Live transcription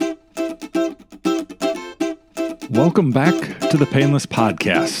Welcome back to the Painless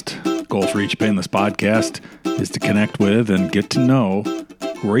Podcast. The goal for each Painless Podcast is to connect with and get to know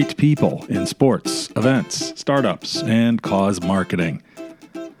great people in sports, events, startups, and cause marketing.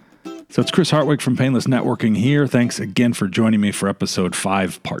 So it's Chris Hartwig from Painless Networking here. Thanks again for joining me for episode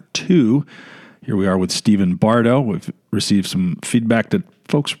 5, part 2. Here we are with Stephen Bardo. We've received some feedback that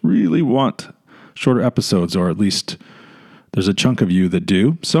folks really want shorter episodes, or at least there's a chunk of you that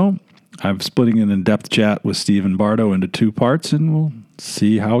do. So I'm splitting an in-depth chat with Stephen Bardo into 2 parts, and we'll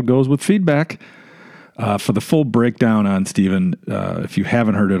see how it goes with feedback. For the full breakdown on Stephen, if you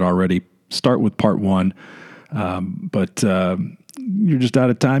haven't heard it already, start with part 1. But you're just out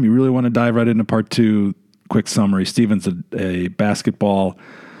of time. You really want to dive right into part 2. Quick summary. Stephen's a basketball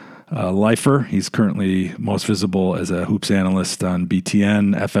lifer. He's currently most visible as a hoops analyst on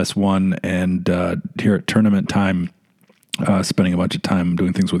BTN, FS1, and here at Tournament Time, spending a bunch of time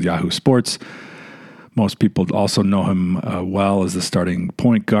doing things with Yahoo Sports. Most people also know him well as the starting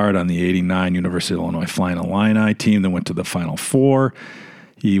point guard on the 89 University of Illinois Flying Illini team that went to the Final Four.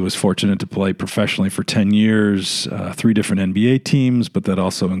 He was fortunate to play professionally for 10 years, 3 different NBA teams, but that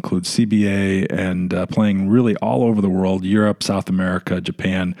also includes CBA and playing really all over the world, Europe, South America,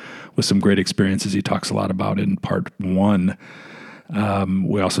 Japan, with some great experiences he talks a lot about in part 1.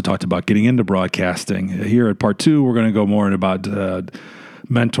 We also talked about getting into broadcasting. Here at part 2, we're going to go more about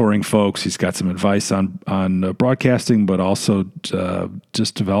mentoring folks. He's got some advice on broadcasting, but also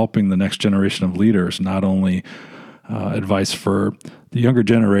just developing the next generation of leaders, not only advice for the younger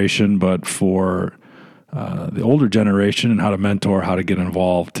generation, but for the older generation and how to mentor, how to get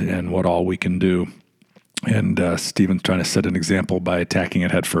involved, and what all we can do. And Stephen's trying to set an example by attacking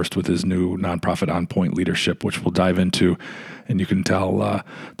it headfirst with his new nonprofit On Point Leadership, which we'll dive into, and you can tell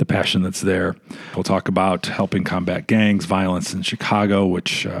the passion that's there. We'll talk about helping combat gangs, violence in Chicago,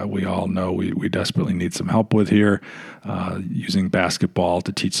 which we all know we desperately need some help with here, using basketball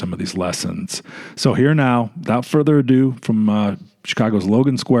to teach some of these lessons. So here now, without further ado, from Chicago's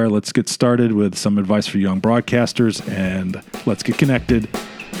Logan Square, let's get started with some advice for young broadcasters, and let's get connected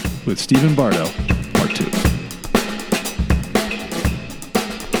with Stephen Bardo, part 2.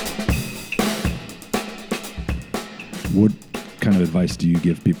 What kind of advice do you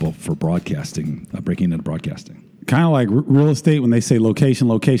give people for broadcasting, breaking into broadcasting? Kind of like real estate when they say location,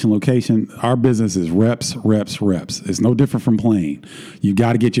 location, location. Our business is reps, reps, reps. It's no different from playing. You've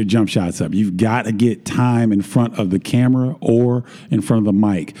got to get your jump shots up. You've got to get time in front of the camera or in front of the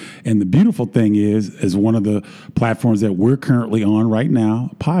mic. And the beautiful thing is one of the platforms that we're currently on right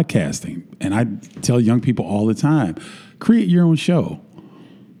now, podcasting. And I tell young people all the time, create your own show.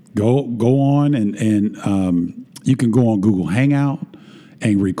 Go on and you can go on Google Hangout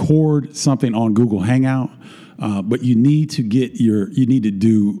and record something on Google Hangout. But you need to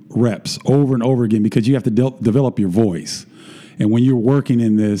do reps over and over again because you have to develop your voice. And when you're working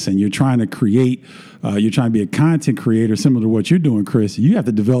in this and you're trying to create, you're trying to be a content creator, similar to what you're doing, Chris, you have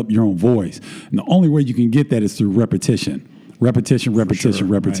to develop your own voice. And the only way you can get that is through repetition. Repetition.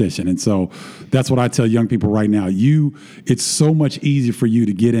 Right. And so that's what I tell young people right now. It's so much easier for you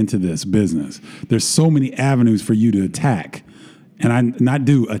to get into this business. There's so many avenues for you to attack. And I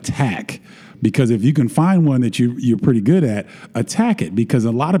do attack. Because if you can find one that you're pretty good at, attack it. Because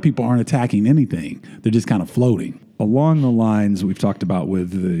a lot of people aren't attacking anything. They're just kind of floating. Along the lines we've talked about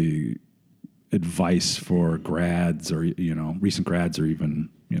with the advice for grads or, recent grads or even,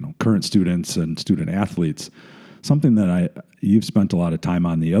 current students and student athletes, something that you've spent a lot of time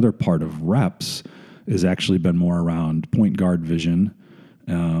on, the other part of reps, has actually been more around point guard vision,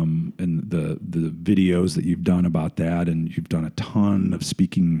 and the videos that you've done about that, and you've done a ton of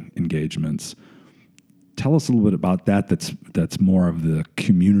speaking engagements. Tell us a little bit about that. That's more of the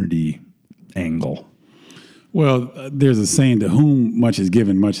community angle. Well, there's a saying, to whom much is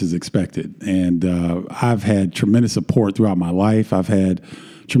given, much is expected. And I've had tremendous support throughout my life. I've had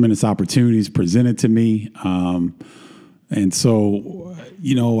tremendous opportunities presented to me. And so,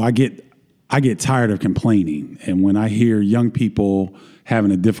 I get tired of complaining. And when I hear young people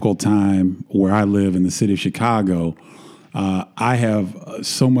having a difficult time where I live in the city of Chicago, I have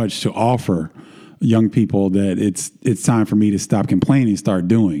so much to offer young people that it's time for me to stop complaining and start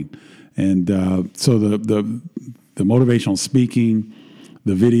doing. And so the motivational speaking,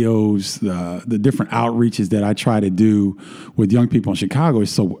 the videos, the different outreaches that I try to do with young people in Chicago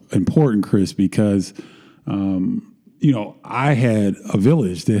is so important, Chris, because I had a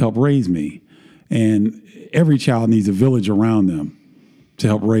village to help raise me, and every child needs a village around them to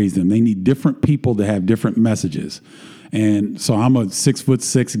help raise them. They need different people to have different messages. And so I'm a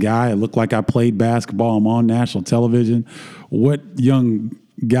 6'6" guy. I look like I played basketball. I'm on national television. What young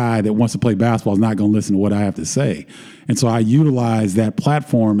guy that wants to play basketball is not going to listen to what I have to say. And so I utilize that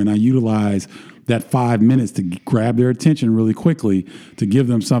platform and I utilize that 5 minutes to grab their attention really quickly to give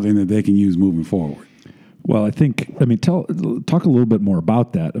them something that they can use moving forward. Well, talk a little bit more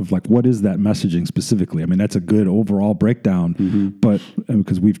about that, of like, what is that messaging specifically? I mean, that's a good overall breakdown, but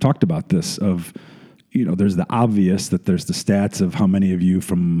because we've talked about this of, there's the obvious that there's the stats of how many of you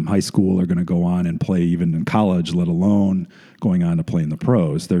from high school are going to go on and play even in college, let alone going on to play in the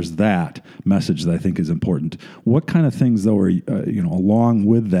pros. There's that message that I think is important. What kind of things, though, are, along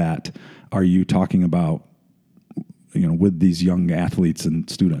with that, are you talking about, with these young athletes and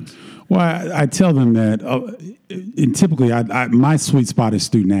students? Well, I tell them that, and typically my sweet spot is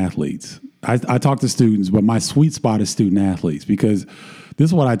student athletes. I talk to students, but my sweet spot is student athletes, because this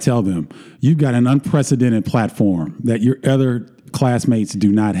is what I tell them. You've got an unprecedented platform that your other classmates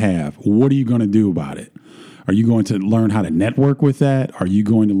do not have. What are you going to do about it? Are you going to learn how to network with that? Are you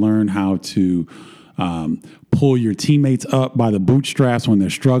going to learn how to pull your teammates up by the bootstraps when they're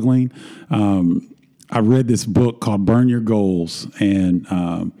struggling? I read this book called Burn Your Goals,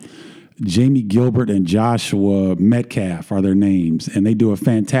 and Jamie Gilbert and Joshua Metcalf are their names, and they do a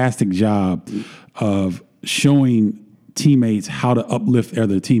fantastic job of showing teammates how to uplift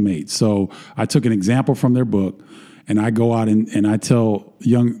other teammates. So I took an example from their book, and I go out and I tell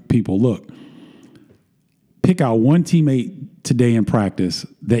young people, look, pick out one teammate today in practice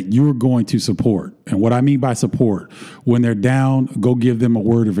that you're going to support. And what I mean by support, when they're down, go give them a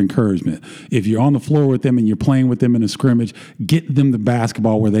word of encouragement. If you're on the floor with them and you're playing with them in a scrimmage, get them the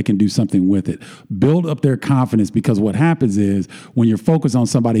basketball where they can do something with it. Build up their confidence, because what happens is when you're focused on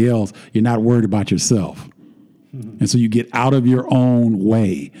somebody else, you're not worried about yourself. And so you get out of your own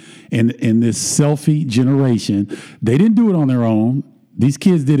way. And in this selfie generation, they didn't do it on their own. These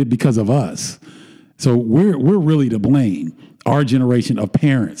kids did it because of us. So we're really to blame. Our generation of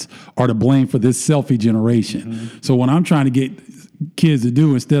parents are to blame for this selfie generation. So what I'm trying to get kids to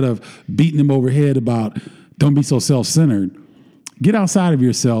do, instead of beating them over the head about don't be so self-centered, get outside of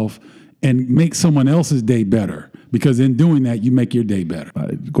yourself and make someone else's day better. Because in doing that, you make your day better.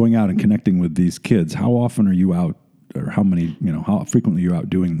 Going out and connecting with these kids, how often are you out, or how frequently are you out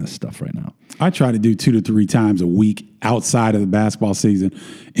doing this stuff right now? I try to do 2 to 3 times a week outside of the basketball season.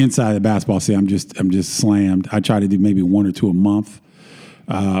 Inside of the basketball season, I'm just slammed. I try to do maybe 1 or 2 a month.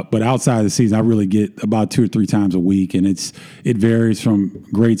 But outside of the season, I really get about 2 or 3 times a week, and it varies from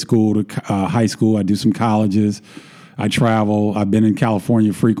grade school to high school. I do some colleges. I travel. I've been in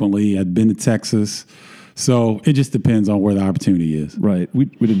California frequently. I've been to Texas. So it just depends on where the opportunity is. Right. We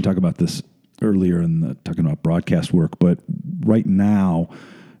didn't talk about this earlier in talking about broadcast work, but right now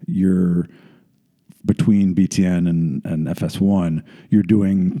you're between BTN and FS1, you're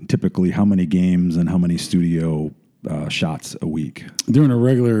doing typically how many games and how many studio shots a week? During a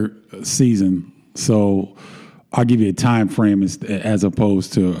regular season, so I'll give you a time frame as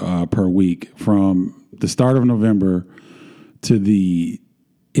opposed to per week. From the start of November to the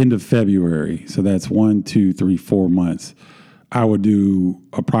end of February, so that's 1, 2, 3, 4 months, I would do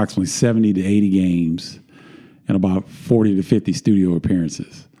approximately 70 to 80 games and about 40 to 50 studio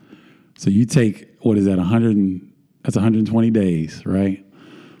appearances. So you take, what is that, that's 120 days, right?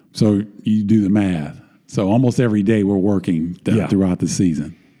 So you do the math. So almost every day we're working throughout the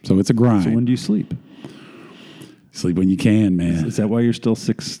season. So it's a grind. So when do you sleep? Sleep when you can, man. Is that why you're still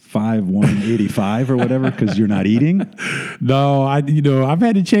 6'5", 185 or whatever? Because you're not eating? No, I've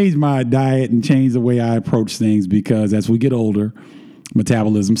had to change my diet and change the way I approach things, because as we get older,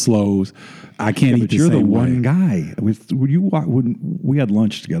 metabolism slows. I can't eat the same way. But you're the one guy. When we had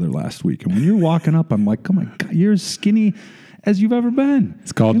lunch together last week, and when you're walking up, I'm like, oh my God, you're as skinny as you've ever been.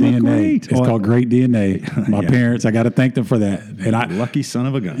 It's called DNA. It's called great DNA. My parents, I got to thank them for that. And lucky son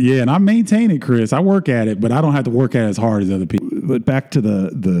of a gun. Yeah, and I maintain it, Chris. I work at it, but I don't have to work at it as hard as other people. But back to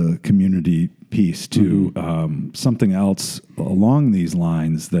the community piece too. Something else along these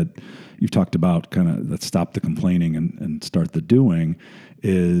lines that you've talked about, kind of that stop the complaining and start the doing,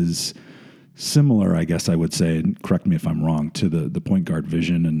 is similar, I guess I would say, and correct me if I'm wrong, to the point guard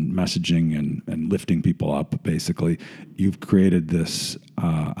vision and messaging and lifting people up. Basically, you've created this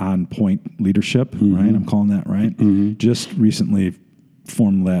on point leadership, right? I'm calling that right. Just recently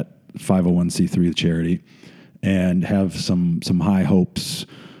formed that 501c3 charity, and have some high hopes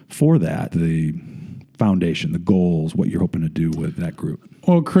for that. The foundation, the goals, what you're hoping to do with that group.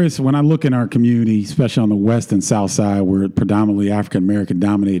 Well, Chris, when I look in our community, especially on the west and south side, we're a predominantly African-American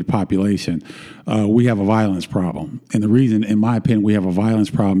dominated population, we have a violence problem. And the reason, in my opinion, we have a violence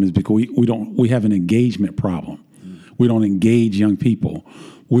problem is because we have an engagement problem. We don't engage young people.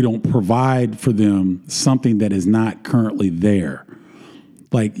 We don't provide for them something that is not currently there.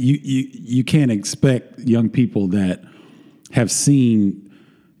 Like you can't expect young people that have seen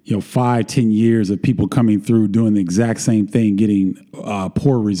 5-10 years of people coming through doing the exact same thing, getting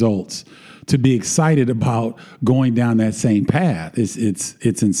poor results, to be excited about going down that same path. It's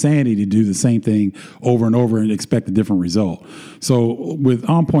insanity to do the same thing over and over and expect a different result. So with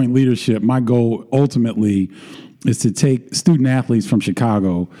On Point Leadership, my goal ultimately is to take student athletes from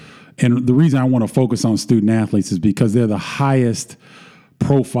Chicago. And the reason I want to focus on student athletes is because they're the highest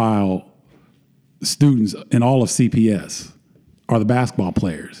profile students in all of CPS are the basketball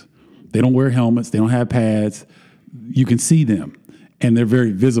players. They don't wear helmets. They don't have pads. You can see them, and they're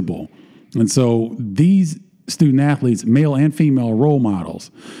very visible. And so these student athletes, male and female, are role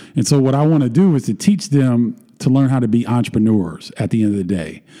models. And so what I want to do is to teach them to learn how to be entrepreneurs at the end of the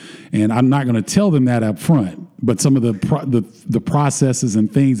day. And I'm not going to tell them that up front, but some of the processes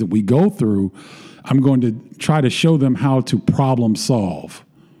and things that we go through, I'm going to try to show them how to problem solve.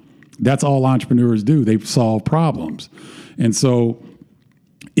 That's all entrepreneurs do. They solve problems. And so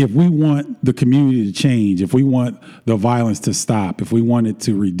if we want the community to change, if we want the violence to stop, if we want it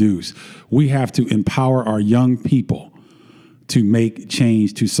to reduce, we have to empower our young people to make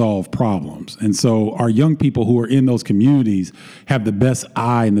change, to solve problems. And so our young people who are in those communities have the best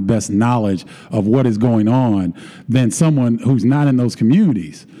eye and the best knowledge of what is going on than someone who's not in those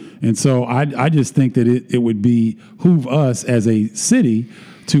communities. And so I just think that it would behoove us as a city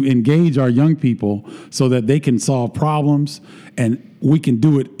to engage our young people so that they can solve problems, and we can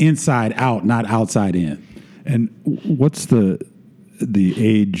do it inside out, not outside in. And what's the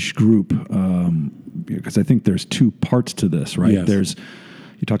age group? Because I think there's two parts to this, right? Yes.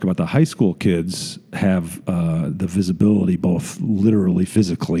 You talk about the high school kids have the visibility, both literally,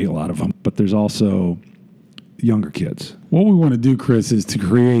 physically, a lot of them, but there's also younger kids. What we want to do, Chris, is to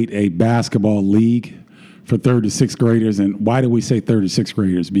create a basketball league for 3rd to 6th graders. And why do we say 3rd to 6th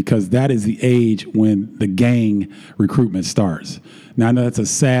graders? Because that is the age when the gang recruitment starts. Now, I know that's a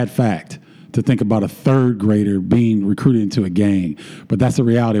sad fact to think about a 3rd grader being recruited into a gang, but that's the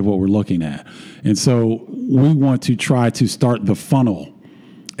reality of what we're looking at. And so we want to try to start the funnel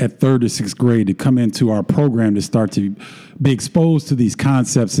at 3rd to 6th grade to come into our program to start to be exposed to these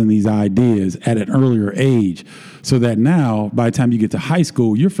concepts and these ideas at an earlier age, so that now, by the time you get to high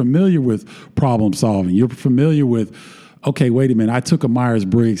school, you're familiar with problem solving. You're familiar with, okay, wait a minute, I took a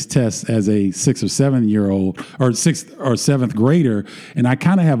Myers-Briggs test as a 6 or 7 year old or 6th or 7th grader, and I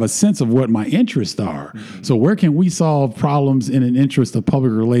kind of have a sense of what my interests are. Mm-hmm. So where can we solve problems in an interest of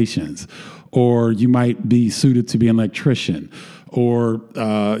public relations? Or you might be suited to be an electrician, or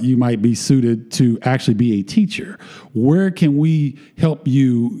you might be suited to actually be a teacher. Where can we help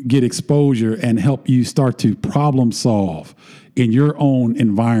you get exposure and help you start to problem solve in your own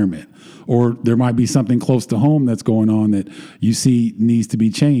environment? Or there might be something close to home that's going on that you see needs to be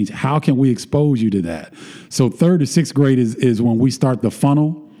changed. How can we expose you to that? So 3rd to 6th grade is when we start the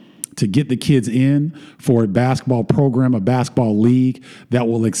funnel to get the kids in for a basketball program, a basketball league that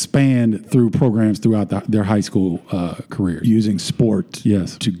will expand through programs throughout their high school career. Using sport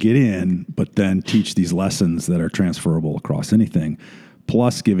Yes. to get in, but then teach these lessons that are transferable across anything.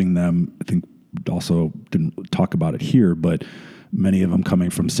 Plus giving them, I think also didn't talk about it here, but many of them coming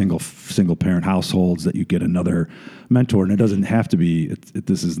from single parent households, that you get another mentor. And it doesn't have to be,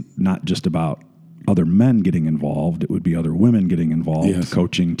 this is not just about other men getting involved. It would be other women getting involved, Yes.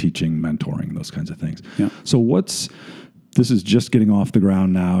 coaching, teaching, mentoring, those kinds of things. Yeah. So this is just getting off the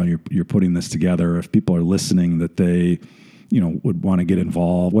ground now. You're putting this together. If people are listening that they, would want to get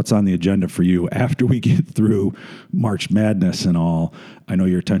involved, what's on the agenda for you after we get through March Madness and all? I know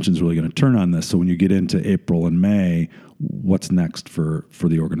your attention's really going to turn on this. So when you get into April and May, what's next for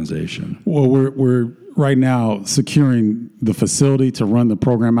the organization? Well, we're right now securing the facility to run the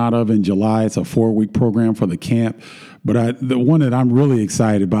program out of in July. It's a 4-week program for the camp. But the one that I'm really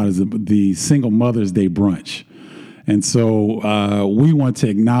excited about is the Single Mother's Day brunch. And so we want to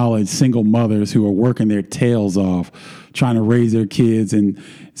acknowledge single mothers who are working their tails off, trying to raise their kids in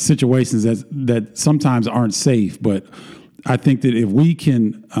situations that sometimes aren't safe. But I think that if we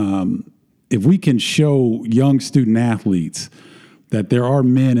can show young student athletes that there are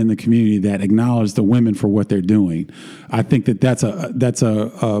men in the community that acknowledge the women for what they're doing, I think that's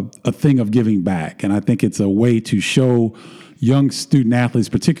a thing of giving back. And I think it's a way to show young student athletes,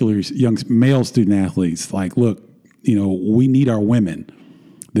 particularly young male student athletes, like, look, we need our women.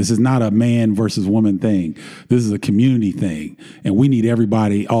 This is not a man versus woman thing. This is a community thing. And we need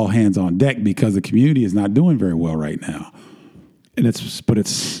everybody, all hands on deck, because the community is not doing very well right now. And it's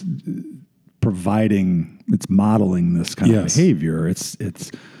modeling this kind of Yes. behavior. It's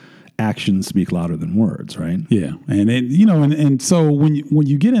actions speak louder than words, right? Yeah, and so when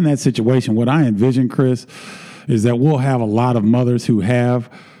you get in that situation, what I envision, Chris, is that we'll have a lot of mothers who have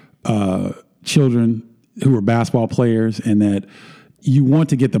children who are basketball players, and that you want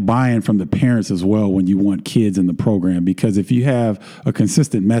to get the buy-in from the parents as well when you want kids in the program, because if you have a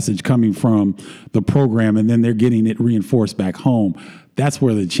consistent message coming from the program and then they're getting it reinforced back home, that's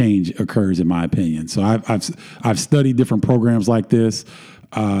where the change occurs, in my opinion. So I've studied different programs like this.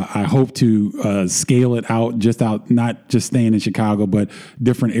 I hope to scale it out, not just staying in Chicago, but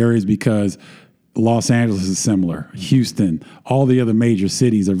different areas, because Los Angeles is similar. Houston, all the other major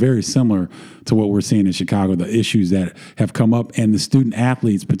cities are very similar to what we're seeing in Chicago, the issues that have come up. And the student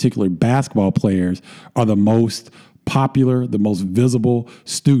athletes, particularly basketball players, are the most popular, the most visible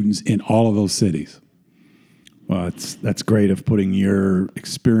students in all of those cities. Well, that's great, of putting your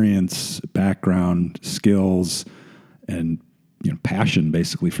experience, background, skills, and passion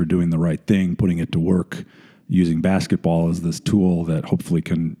basically for doing the right thing, putting it to work, using basketball as this tool that hopefully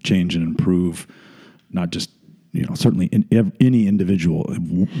can change and improve, not just, certainly any individual.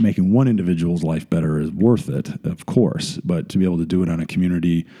 Making one individual's life better is worth it, of course, but to be able to do it on a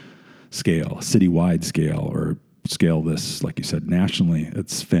community scale, citywide scale, or scale this, like you said, nationally,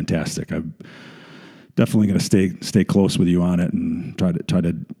 it's fantastic. I'm definitely going to stay close with you on it and try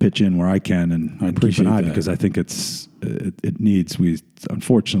to pitch in where I can and keep an eye, because I think we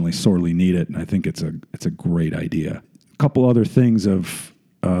unfortunately sorely need it, and I think it's a great idea. A couple other things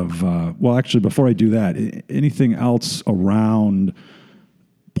well, actually, before I do that, anything else around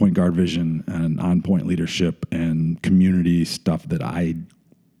point guard vision and on-point leadership and community stuff that I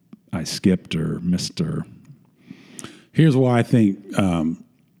skipped or missed? Or here's why I think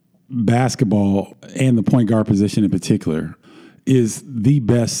basketball, and the point guard position in particular, is the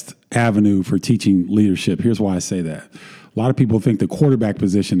best avenue for teaching leadership. Here's why I say that. A lot of people think the quarterback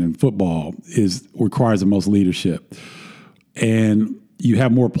position in football requires the most leadership, and you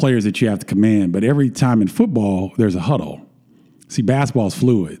have more players that you have to command. But every time in football, there's a huddle. See, basketball is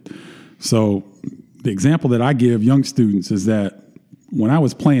fluid. So the example that I give young students is that when I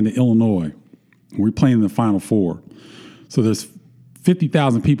was playing at Illinois, we were playing in the Final Four. So there's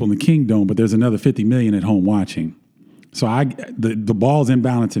 50,000 people in the Kingdom, but there's another 50 million at home watching. So the ball's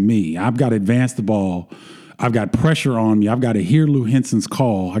inbounded to me. I've got to advance the ball. I've got pressure on me. I've got to hear Lou Henson's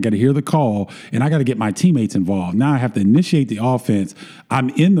call. I got to hear the call, and I got to get my teammates involved. Now I have to initiate the offense. I'm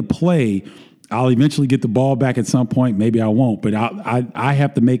in the play. I'll eventually get the ball back at some point. Maybe I won't, but I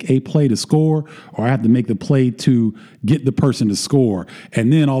have to make a play to score, or I have to make the play to get the person to score.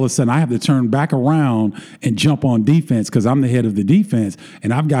 And then all of a sudden I have to turn back around and jump on defense, because I'm the head of the defense,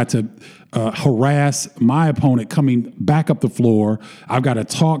 and I've got to harass my opponent coming back up the floor. I've got to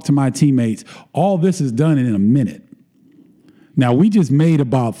talk to my teammates. All this is done in a minute. Now, we just made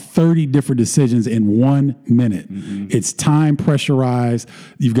about 30 different decisions in 1 minute. Mm-hmm. It's time pressurized.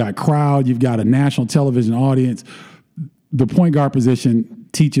 You've got crowd. You've got a national television audience. The point guard position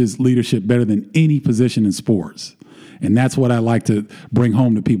teaches leadership better than any position in sports. And that's what I like to bring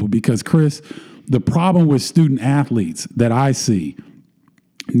home to people, because, Chris, the problem with student athletes that I see,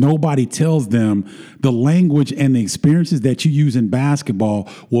 nobody tells them the language and the experiences that you use in basketball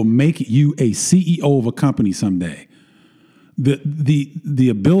will make you a CEO of a company someday. The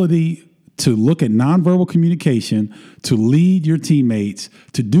ability to look at nonverbal communication, to lead your teammates,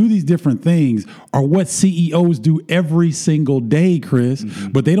 to do these different things are what CEOs do every single day, Chris. Mm-hmm.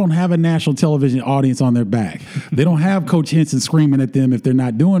 But they don't have a national television audience on their back. They don't have Coach Henson screaming at them if they're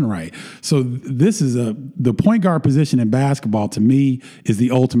not doing right. So this is the point guard position in basketball, to me, is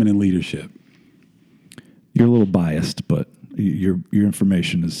the ultimate in leadership. You're a little biased, but your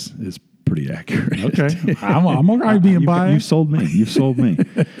information is pretty accurate. Okay. I'm all right being biased. You sold me.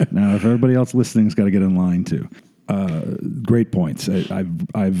 Now, if everybody else listening has got to get in line too. Great points.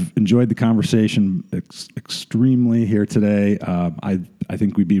 I've enjoyed the conversation extremely here today. I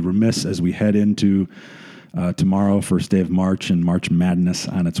think we'd be remiss as we head into tomorrow, first day of March, and March Madness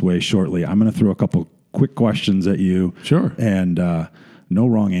on its way shortly. I'm going to throw a couple quick questions at you. Sure. And no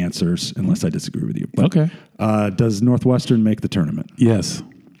wrong answers unless I disagree with you. But, okay. Does Northwestern make the tournament? Yes.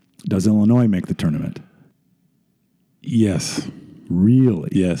 Does Illinois make the tournament? Yes. Really?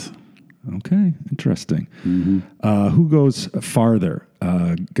 Yes. Okay, interesting. Mm-hmm. Who goes farther,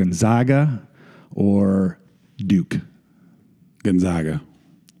 Gonzaga or Duke? Gonzaga.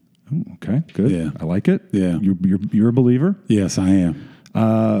 Oh, okay, good. Yeah. I like it. Yeah. You're a believer? Yes, I am.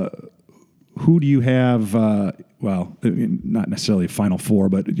 Who do you have, well, not necessarily Final Four,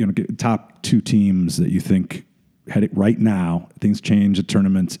 but top two teams that you think heading right now. Things change at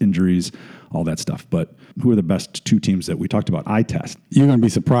tournaments, injuries, all that stuff. But who are the best two teams that we talked about? Eye test. You're going to be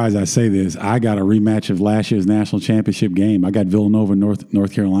surprised I say this. I got a rematch of last year's national championship game. I got Villanova,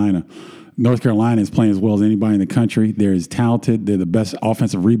 North Carolina. North Carolina is playing as well as anybody in the country. They're as talented. They're the best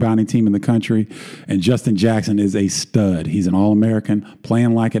offensive rebounding team in the country. And Justin Jackson is a stud. He's an All-American,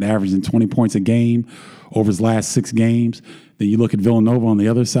 playing like it, averaging 20 points a game over his last 6 games. Then you look at Villanova on the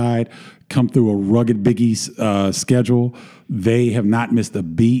other side, come through a rugged Big East schedule. They have not missed a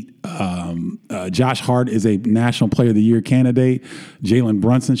beat. Josh Hart is a National Player of the Year candidate. Jalen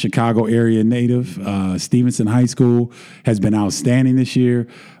Brunson, Chicago area native, Stevenson High School, has been outstanding this year.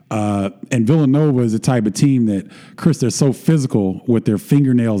 And Villanova is the type of team that, Chris, they're so physical with their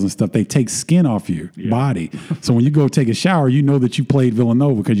fingernails and stuff. They take skin off your body. So when you go take a shower, you know that you played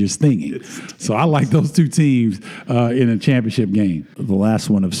Villanova because you're stinging. So I like those two teams in a championship game. The last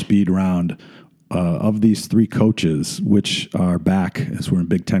one of speed round, of these 3 coaches, which are back as we're in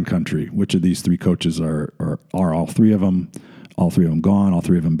Big Ten country, which of these 3 coaches are all 3 of them gone, all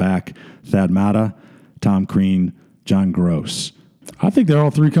 3 of them back? Thad Matta, Tom Crean, John Gross. I think they're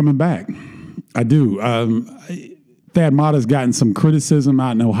all 3 coming back. I do. Thad Matta's gotten some criticism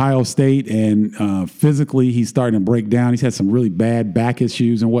out in Ohio State, and physically he's starting to break down. He's had some really bad back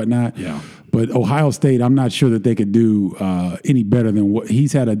issues and whatnot. Yeah. But Ohio State, I'm not sure that they could do any better than what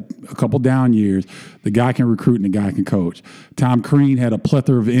he's had a couple down years. The guy can recruit and the guy can coach. Tom Crean had a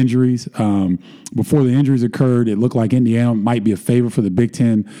plethora of injuries. Before the injuries occurred, it looked like Indiana might be a favorite for the Big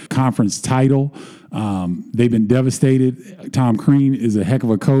Ten Conference title. They've been devastated. Tom Crean is a heck of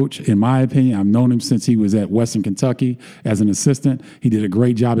a coach, in my opinion. I've known him since he was at Western Kentucky as an assistant. He did a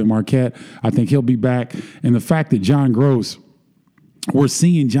great job at Marquette. I think he'll be back. And the fact that John Gross, we're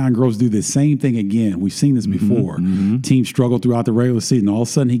seeing John Gross do the same thing again. We've seen this before. Teams struggled throughout the regular season. All of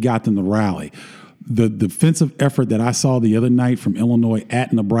a sudden, he got them to rally. The defensive effort that I saw the other night from Illinois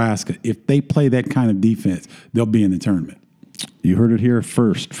at Nebraska, if they play that kind of defense, they'll be in the tournament. You heard it here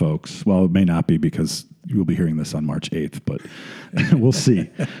first, folks. Well, it may not be because you will be hearing this on March 8th, but we'll see.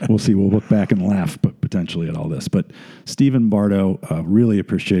 We'll see. We'll look back and laugh, but potentially at all this. But Stephen Bardo, really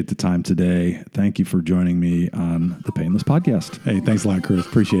appreciate the time today. Thank you for joining me on the Painless Podcast. Hey, thanks a lot, Chris.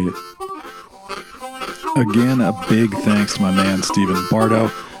 Appreciate it. Again, a big thanks to my man, Stephen Bardo,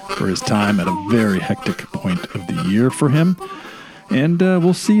 for his time at a very hectic point of the year for him. And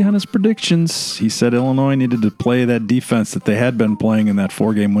we'll see on his predictions. He said Illinois needed to play that defense that they had been playing in that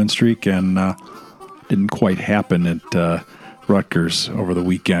 4-game win streak, and didn't quite happen at Rutgers over the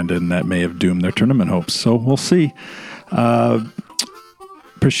weekend, and that may have doomed their tournament hopes. So we'll see.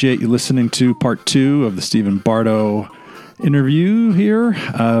 Appreciate you listening to part 2 of the Stephen Bardo interview here.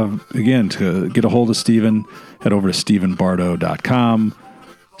 Again, to get a hold of Stephen, head over to stephenbardo.com.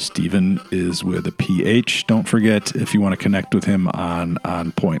 Stephen is with a PH. Don't forget, if you want to connect with him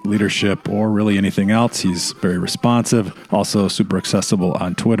on Point Leadership or really anything else, he's very responsive. Also super accessible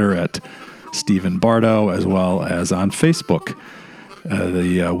on Twitter at Stephen Bardo, as well as on Facebook.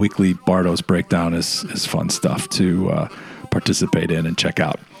 The weekly Bardo's Breakdown is fun stuff to participate in and check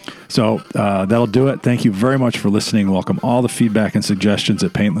out. So that'll do it. Thank you very much for listening. Welcome all the feedback and suggestions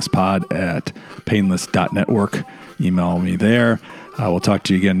at painlesspod at painless.network. Email me there. We'll talk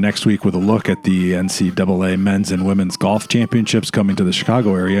to you again next week with a look at the NCAA men's and women's golf championships coming to the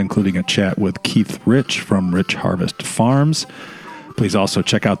Chicago area, including a chat with Keith Rich from Rich Harvest Farms. Please also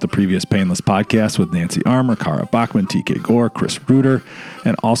check out the previous Painless podcast with Nancy Armour, Kara Bachman, TK Gore, Chris Reuter,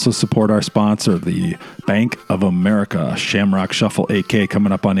 and also support our sponsor, the Bank of America Shamrock Shuffle 8K,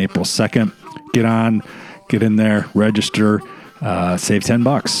 coming up on April 2nd. Get in there, register, save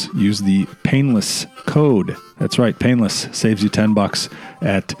 $10. Use the Painless code. That's right, Painless saves you $10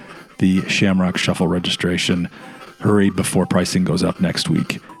 at the Shamrock Shuffle registration. Hurry before pricing goes up next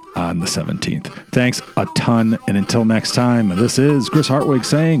week on the 17th. Thanks a ton, and until next time, this is Chris Hartwig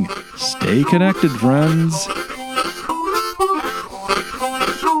saying, stay connected, friends.